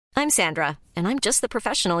I'm Sandra, and I'm just the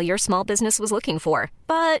professional your small business was looking for.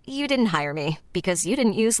 But you didn't hire me because you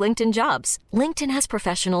didn't use LinkedIn Jobs. LinkedIn has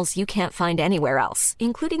professionals you can't find anywhere else,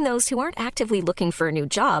 including those who aren't actively looking for a new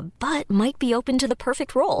job, but might be open to the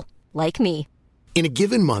perfect role, like me. In a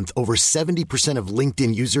given month, over 70% of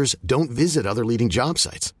LinkedIn users don't visit other leading job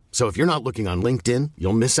sites. So if you're not looking on LinkedIn,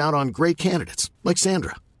 you'll miss out on great candidates like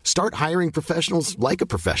Sandra. Start hiring professionals like a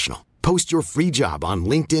professional. Post your free job on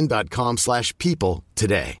linkedin.com/people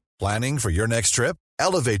today. Planning for your next trip?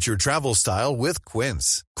 Elevate your travel style with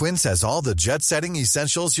Quince. Quince has all the jet-setting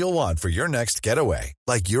essentials you'll want for your next getaway,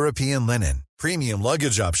 like European linen, premium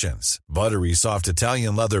luggage options, buttery soft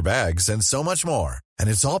Italian leather bags, and so much more. And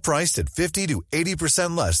it's all priced at 50 to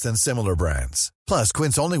 80% less than similar brands. Plus,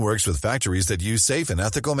 Quince only works with factories that use safe and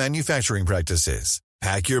ethical manufacturing practices.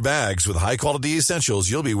 Pack your bags with high-quality essentials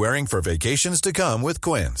you'll be wearing for vacations to come with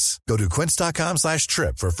Quince. Go to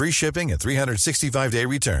quince.com/trip for free shipping and 365-day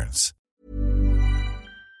returns.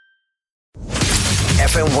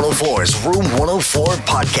 FM 104's Room 104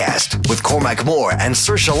 podcast with Cormac Moore and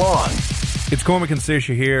Saoirse Long. It's Cormac and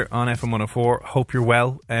Saoirse here on FM 104. Hope you're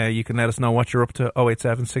well. You can let us know what you're up to,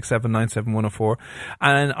 087 6797 104.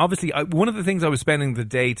 And obviously, one of the things I was spending the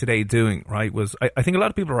day today doing, right, was I think a lot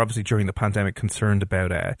of people are obviously during the pandemic concerned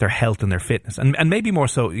about their health and their fitness. And maybe more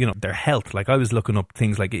so, their health. Like I was looking up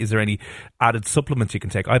things like, is there any added supplements you can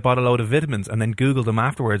take? I bought a load of vitamins and then Googled them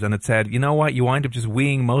afterwards and it said, you know what, you wind up just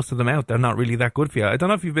weeing most of them out. They're not really that good for you. I don't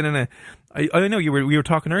know if you've been I know we were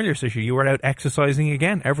talking earlier, Saoirse, you were out exercising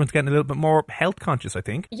again. Everyone's getting a little bit more health conscious, I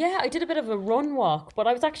think. Yeah, I did a bit of a run walk, but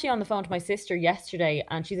I was actually on the phone to my sister yesterday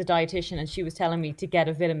and she's a dietitian and she was telling me to get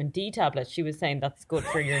a vitamin D tablet. She was saying that's good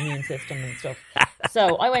for your immune system and stuff.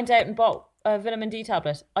 So I went out and bought a vitamin D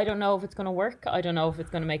tablet. I don't know if it's going to work. I don't know if it's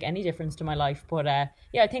going to make any difference to my life. But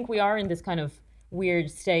yeah, I think we are in this kind of weird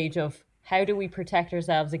stage of how do we protect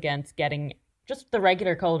ourselves against getting just the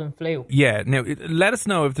regular cold and flu. Yeah. Now, let us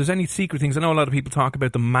know if there's any secret things. I know a lot of people talk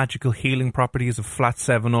about the magical healing properties of flat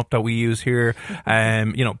 7-Up that we use here.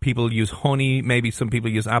 People use honey. Maybe some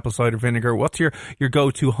people use apple cider vinegar. What's your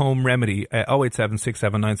go-to home remedy? 087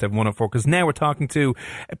 6797 104. Because now we're talking to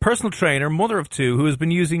a personal trainer, mother of two, who has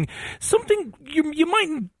been using something you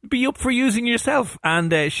mightn't be up for using yourself.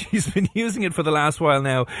 And she's been using it for the last while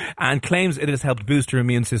now and claims it has helped boost her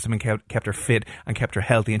immune system and kept her fit and kept her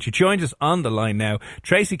healthy. And she joins us on the line now.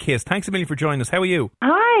 Tracy Kiss, thanks a million for joining us. How are you?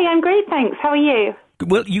 Hi, I'm great, thanks. How are you?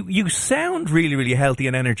 Well, you sound really, really healthy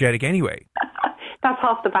and energetic anyway. That's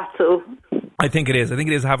half the battle. I think it is.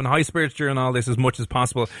 Having high spirits during all this as much as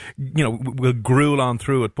possible. We'll gruel on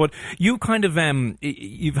through it. But you kind of,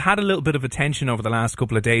 you've had a little bit of attention over the last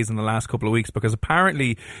couple of days and the last couple of weeks because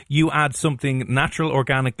apparently you add something natural,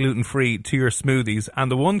 organic, gluten-free to your smoothies.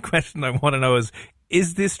 And the one question I want to know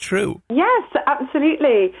is this true? Yes,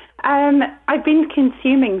 absolutely. I've been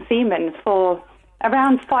consuming semen for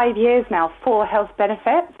around 5 years now for health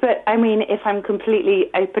benefits. But I mean, if I'm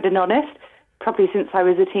completely open and honest, probably since I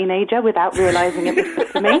was a teenager without realising it was good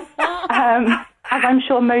for me, as I'm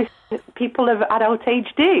sure most people of adult age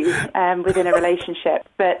do within a relationship.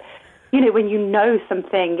 But, when you know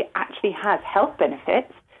something actually has health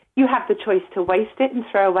benefits, you have the choice to waste it and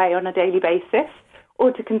throw away on a daily basis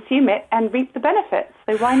or to consume it and reap the benefits.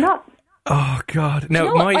 So why not? Oh, God.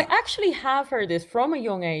 Now, I actually have heard this from a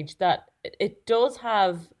young age that it does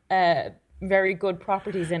have very good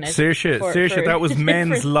properties in it. Saoirse, that was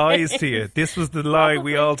men's lies to you. This was the lie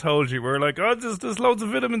we all told you. We were like, there's loads of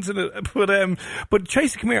vitamins in it. But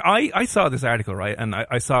Tracy, come here. I saw this article, right? And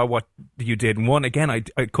I saw what you did. And one, again, I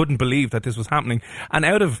couldn't believe that this was happening. And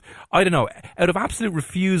out of absolute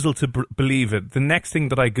refusal to believe it, the next thing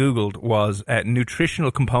that I Googled was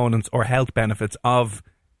nutritional components or health benefits of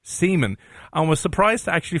semen. And was surprised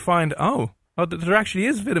to actually find, there actually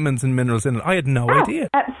is vitamins and minerals in it. I had no idea.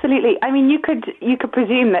 Absolutely. I mean, you could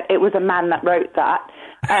presume that it was a man that wrote that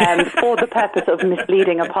for the purpose of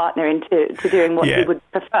misleading a partner into doing what he would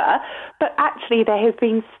prefer. But actually, there has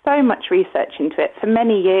been so much research into it for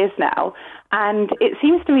many years now. And it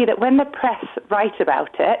seems to me that when the press write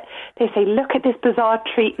about it, they say, look at this bizarre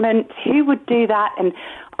treatment. Who would do that? And,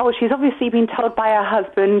 she's obviously been told by her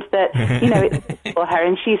husband that, it's for her.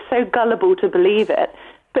 And she's so gullible to believe it.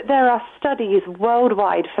 But there are studies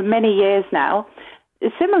worldwide for many years now,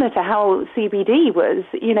 similar to how CBD was,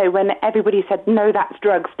 when everybody said, no, that's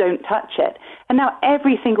drugs, don't touch it. And now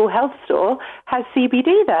every single health store has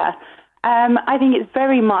CBD there. I think it's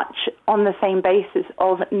very much on the same basis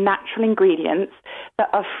of natural ingredients that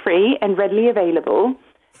are free and readily available,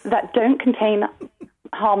 that don't contain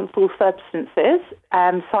harmful substances,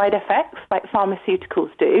 side effects like pharmaceuticals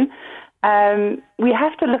do, we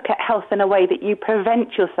have to look at health in a way that you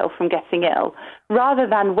prevent yourself from getting ill, rather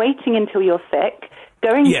than waiting until you're sick,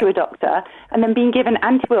 going to a doctor, and then being given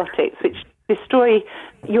antibiotics, which destroy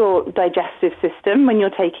your digestive system when you're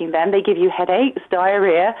taking them. They give you headaches,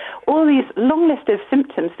 diarrhea, all these long list of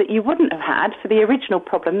symptoms that you wouldn't have had for the original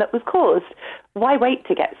problem that was caused. Why wait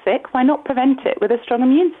to get sick? Why not prevent it with a strong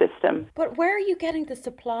immune system? But where are you getting the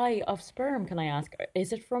supply of sperm, can I ask?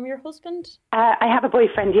 Is it from your husband? I have a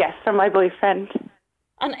boyfriend, yes, from my boyfriend.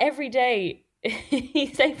 And every day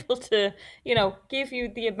he's able to, give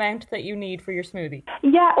you the amount that you need for your smoothie.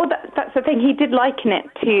 Yeah, well, that's the thing. He did liken it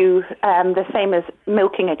to the same as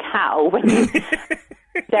milking a cow when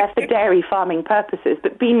they're for dairy farming purposes.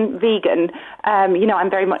 But being vegan,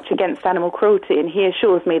 I'm very much against animal cruelty, and he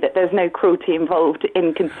assures me that there's no cruelty involved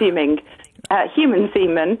in consuming human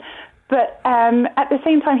semen. But at the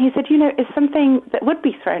same time, he said, it's something that would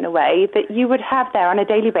be thrown away that you would have there on a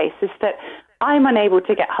daily basis that I'm unable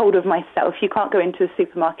to get hold of myself. You can't go into a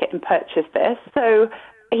supermarket and purchase this. So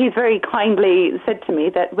he's very kindly said to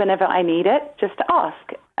me that whenever I need it, just to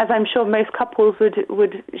ask, as I'm sure most couples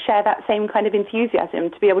would share that same kind of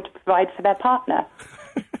enthusiasm to be able to provide for their partner.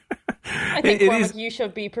 I think, Cormac, you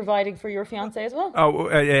should be providing for your fiancé as well.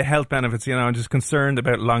 Health benefits, I'm just concerned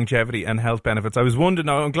about longevity and health benefits. I was wondering,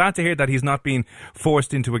 I'm glad to hear that he's not being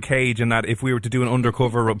forced into a cage, and that if we were to do an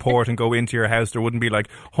undercover report and go into your house, there wouldn't be like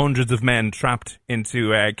hundreds of men trapped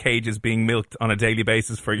into cages being milked on a daily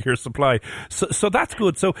basis for your supply. So that's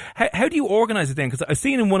good. So how do you organise it then? Because I've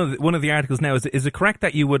seen in one of the articles now, is it correct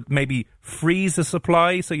that you would maybe freeze a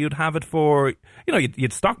supply so you'd have it for,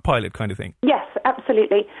 you'd stockpile it kind of thing? Yes,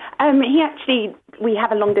 absolutely. We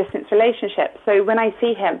have a long distance relationship. So when I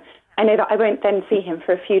see him, I know that I won't then see him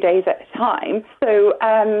for a few days at a time. So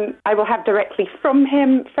I will have directly from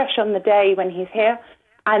him, fresh on the day when he's here.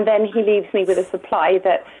 And then he leaves me with a supply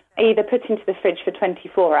that I either put into the fridge for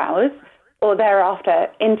 24 hours or thereafter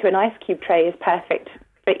into an ice cube tray is perfect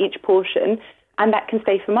for each portion. And that can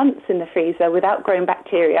stay for months in the freezer without growing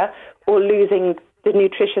bacteria or losing the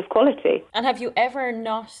nutritious quality. And have you ever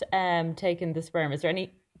not taken the sperm? Is there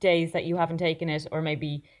any days that you haven't taken it, or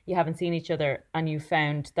maybe you haven't seen each other and you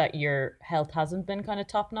found that your health hasn't been kind of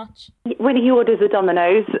top notch? When he orders a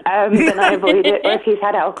Domino's, then I avoid it, or if he's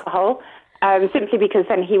had alcohol, simply because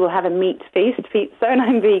then he will have a meat feast, and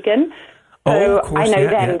I'm vegan. So of course, I know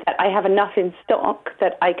that I have enough in stock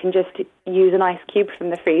that I can just use an ice cube from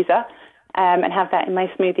the freezer and have that in my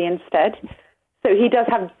smoothie instead. So he does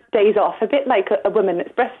have days off, a bit like a woman that's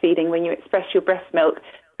breastfeeding. When you express your breast milk,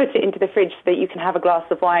 put it into the fridge so that you can have a glass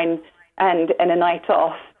of wine and a night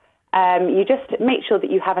off. You just make sure that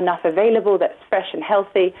you have enough available that's fresh and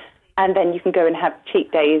healthy, and then you can go and have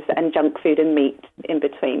cheat days and junk food and meat in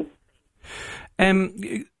between.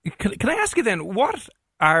 Can I ask you then, what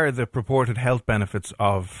are the purported health benefits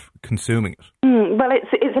of consuming it? Well,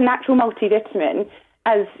 it's a natural multivitamin.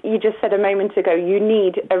 As you just said a moment ago, you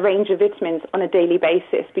need a range of vitamins on a daily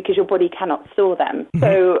basis because your body cannot store them. Mm-hmm.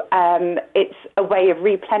 So it's a way of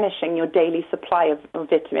replenishing your daily supply of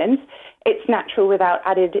vitamins. It's natural without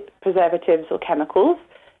added preservatives or chemicals.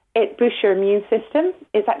 It boosts your immune system.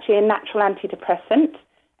 It's actually a natural antidepressant,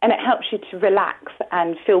 and it helps you to relax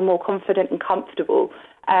and feel more confident and comfortable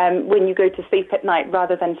when you go to sleep at night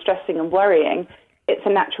rather than stressing and worrying. It's a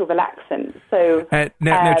natural relaxant. So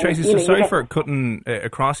now, Tracy, sorry for cutting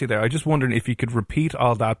across you there. I just wondering if you could repeat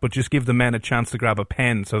all that, but just give the men a chance to grab a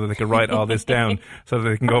pen so that they can write all this down, so that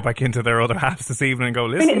they can go back into their other halves this evening and go,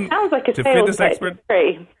 listen, it sounds like a to fitness expert.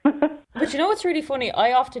 But you know what's really funny?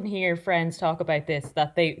 I often hear friends talk about this,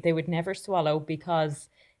 that they would never swallow because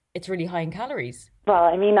it's really high in calories. Well,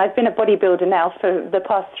 I mean, I've been a bodybuilder now for the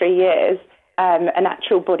past 3 years, a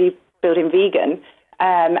natural bodybuilding vegan.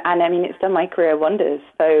 And I mean, it's done my career wonders.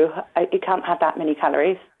 So you can't have that many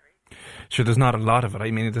calories. Sure, there's not a lot of it. I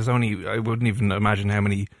mean, I wouldn't even imagine how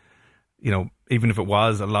many, even if it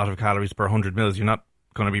was a lot of calories per 100 mils, you're not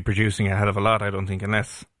going to be producing a hell of a lot, I don't think,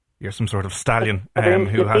 unless you're some sort of stallion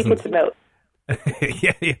who hasn't.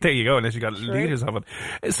 yeah, there you go, unless you got litres of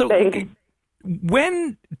it. So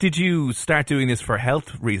when did you start doing this for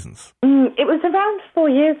health reasons? It was around 4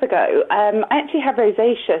 years ago. I actually have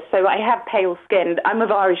rosacea, so I have pale skin. I'm of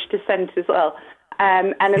Irish descent as well.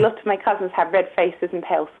 And a lot of my cousins have red faces and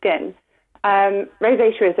pale skin.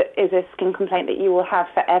 Rosacea is a skin complaint that you will have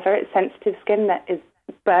forever. It's sensitive skin that is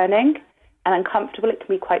burning and uncomfortable. It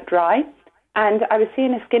can be quite dry. And I was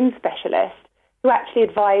seeing a skin specialist who actually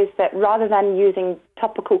advised that rather than using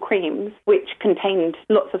topical creams, which contained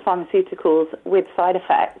lots of pharmaceuticals with side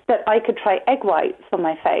effects, that I could try egg whites on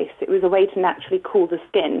my face. It was a way to naturally cool the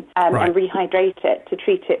skin and rehydrate it to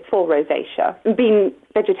treat it for rosacea. Being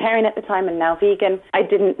vegetarian at the time and now vegan, I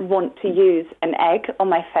didn't want to use an egg on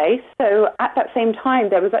my face. So at that same time,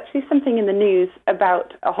 there was actually something in the news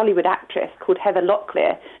about a Hollywood actress called Heather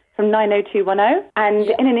Locklear from 90210. And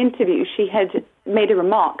in an interview, she had made a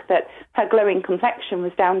remark that her glowing complexion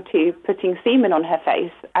was down to putting semen on her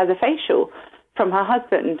face as a facial from her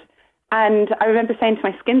husband. And I remember saying to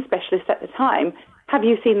my skin specialist at the time, have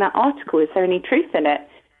you seen that article? Is there any truth in it?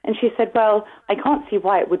 And she said, well, I can't see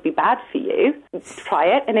why it would be bad for you. Try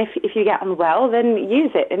it, and if you get on well, then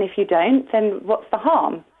use it. And if you don't, then what's the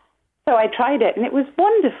harm? So I tried it, and it was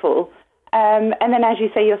wonderful. And then, as you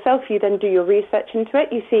say yourself, you then do your research into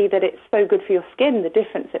it. You see that it's so good for your skin, the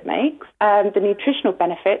difference it makes. The nutritional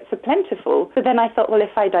benefits are plentiful. So then I thought, well,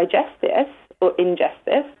 if I digest this or ingest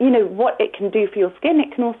this, you know, what it can do for your skin,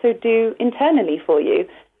 it can also do internally for you.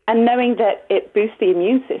 And knowing that it boosts the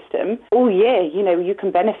immune system all year, you know, you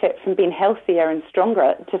can benefit from being healthier and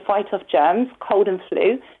stronger to fight off germs, cold and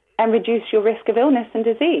flu, and reduce your risk of illness and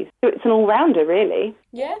disease. So it's an all-rounder, really.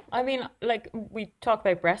 Yeah, I mean, like, we talk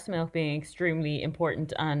about breast milk being extremely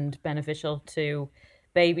important and beneficial to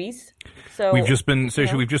babies. So we've just been,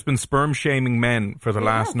 Saoirse, we've just been sperm shaming men for the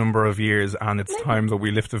last number of years, and it's time that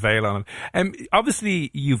we lift the veil on it.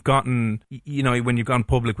 Obviously, you've gotten, you know, when you've gone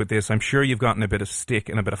public with this, I'm sure you've gotten a bit of stick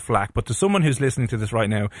and a bit of flack. But to someone who's listening to this right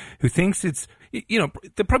now, who thinks it's, you know,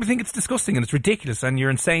 they probably think it's disgusting and it's ridiculous and you're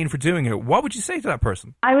insane for doing it, what would you say to that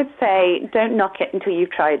person? I would say don't knock it until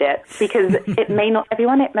you've tried it, because it may not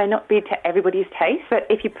be to everybody's taste, but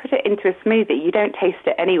if you put it into a smoothie, you don't taste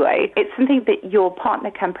it anyway. It's something that your partner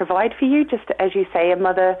can provide for you, just as you say, a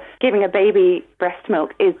mother giving a baby breast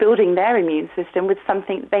milk is building their immune system with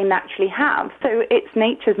something they naturally have. So it's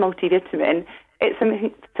nature's multivitamin. It's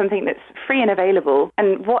something that's free and available.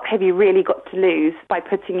 And what have you really got to lose by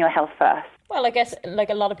putting your health first? Well, I guess like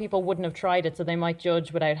a lot of people wouldn't have tried it, so they might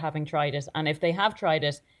judge without having tried it. And if they have tried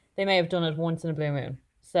it, they may have done it once in a blue moon.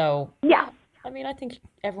 So, yeah. I mean, I think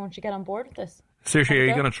everyone should get on board with this. Seriously, are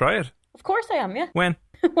you going to try it? Of course I am, yeah. When?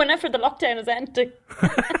 Whenever the lockdown is ending.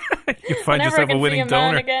 You find yourself a winning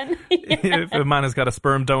donor. Again. If a man has got a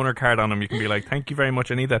sperm donor card on him, you can be like, thank you very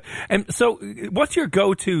much, I need that. So what's your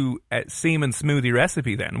go-to semen smoothie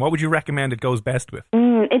recipe then? What would you recommend it goes best with?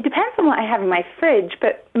 It depends on what I have in my fridge,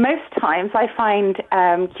 but most times I find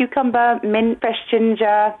cucumber, mint, fresh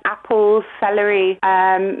ginger, apples, celery,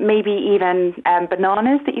 maybe even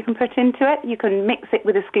bananas that you can put into it. You can mix it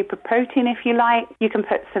with a scoop of protein if you like. You can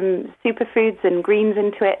put some superfoods and greens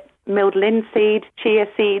into it, milled linseed, chia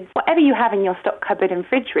seeds, whatever you have in your stock cupboard and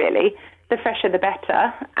fridge really. The fresher the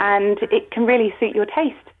better, and it can really suit your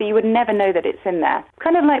taste, so you would never know that it's in there.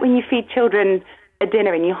 Kind of like when you feed children a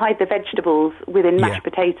dinner and you hide the vegetables within mashed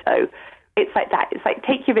potato. It's like that. It's like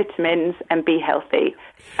take your vitamins and be healthy.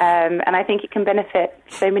 And I think it can benefit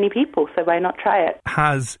so many people, so why not try it?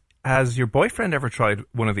 Has your boyfriend ever tried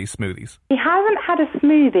one of these smoothies? He hasn't had a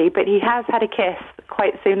smoothie, but he has had a kiss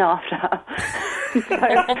quite soon after. So,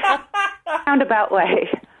 roundabout way.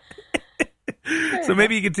 So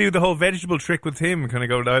maybe you could do the whole vegetable trick with him, kind of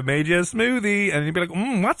go, I made you a smoothie, and you'd be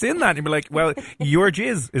like, what's in that? And you'd be like, well, your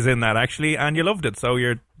jizz is in that actually, and you loved it, so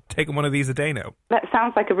you're taking one of these a day now. That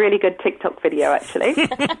sounds like a really good TikTok video, actually.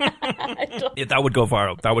 Yeah, that would go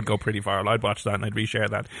viral. That would go pretty viral. I'd watch that and I'd reshare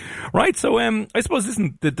that. Right, so I suppose,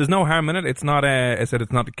 listen, there's no harm in it. It's not I said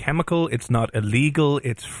it's not chemical, it's not illegal,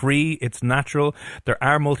 it's free, it's natural. There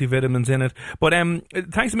are multivitamins in it. But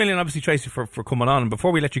thanks a million, obviously, Tracy, for coming on. And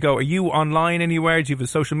before we let you go, are you online anywhere? Do you have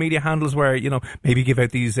social media handles where, you know, maybe give out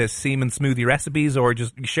these semen smoothie recipes or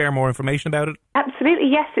just share more information about it? Absolutely,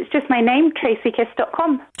 yes. It's just my name,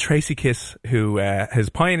 TracyKiss.com. Tracy Kiss, who is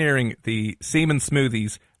pioneering the semen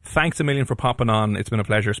smoothies. Thanks a million for popping on. It's been a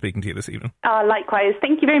pleasure speaking to you this evening. Likewise.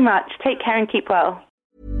 Thank you very much. Take care and keep well.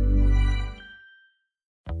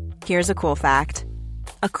 Here's a cool fact.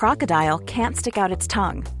 A crocodile can't stick out its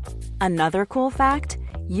tongue. Another cool fact,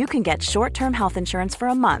 you can get short-term health insurance for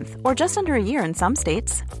a month or just under a year in some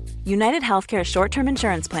states. United Healthcare short-term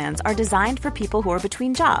insurance plans are designed for people who are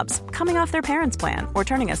between jobs, coming off their parents' plan, or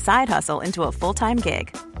turning a side hustle into a full-time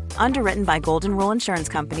gig. Underwritten by Golden Rule Insurance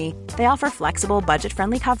Company, they offer flexible,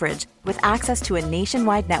 budget-friendly coverage with access to a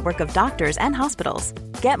nationwide network of doctors and hospitals.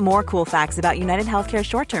 Get more cool facts about United Healthcare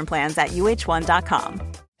short-term plans at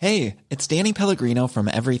uh1.com. Hey, it's Danny Pellegrino from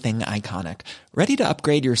Everything Iconic. Ready to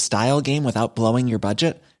upgrade your style game without blowing your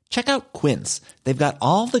budget? Check out Quince. They've got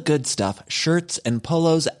all the good stuff, shirts and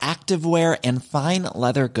polos, activewear, and fine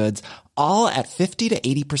leather goods, all at 50 to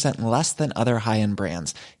 80% less than other high-end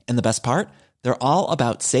brands. And the best part? They're all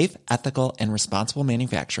about safe, ethical, and responsible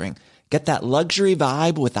manufacturing. Get that luxury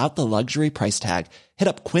vibe without the luxury price tag. Hit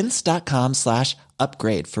up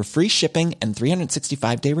quince.com/upgrade for free shipping and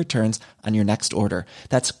 365-day returns on your next order.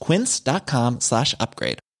 That's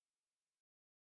quince.com/upgrade.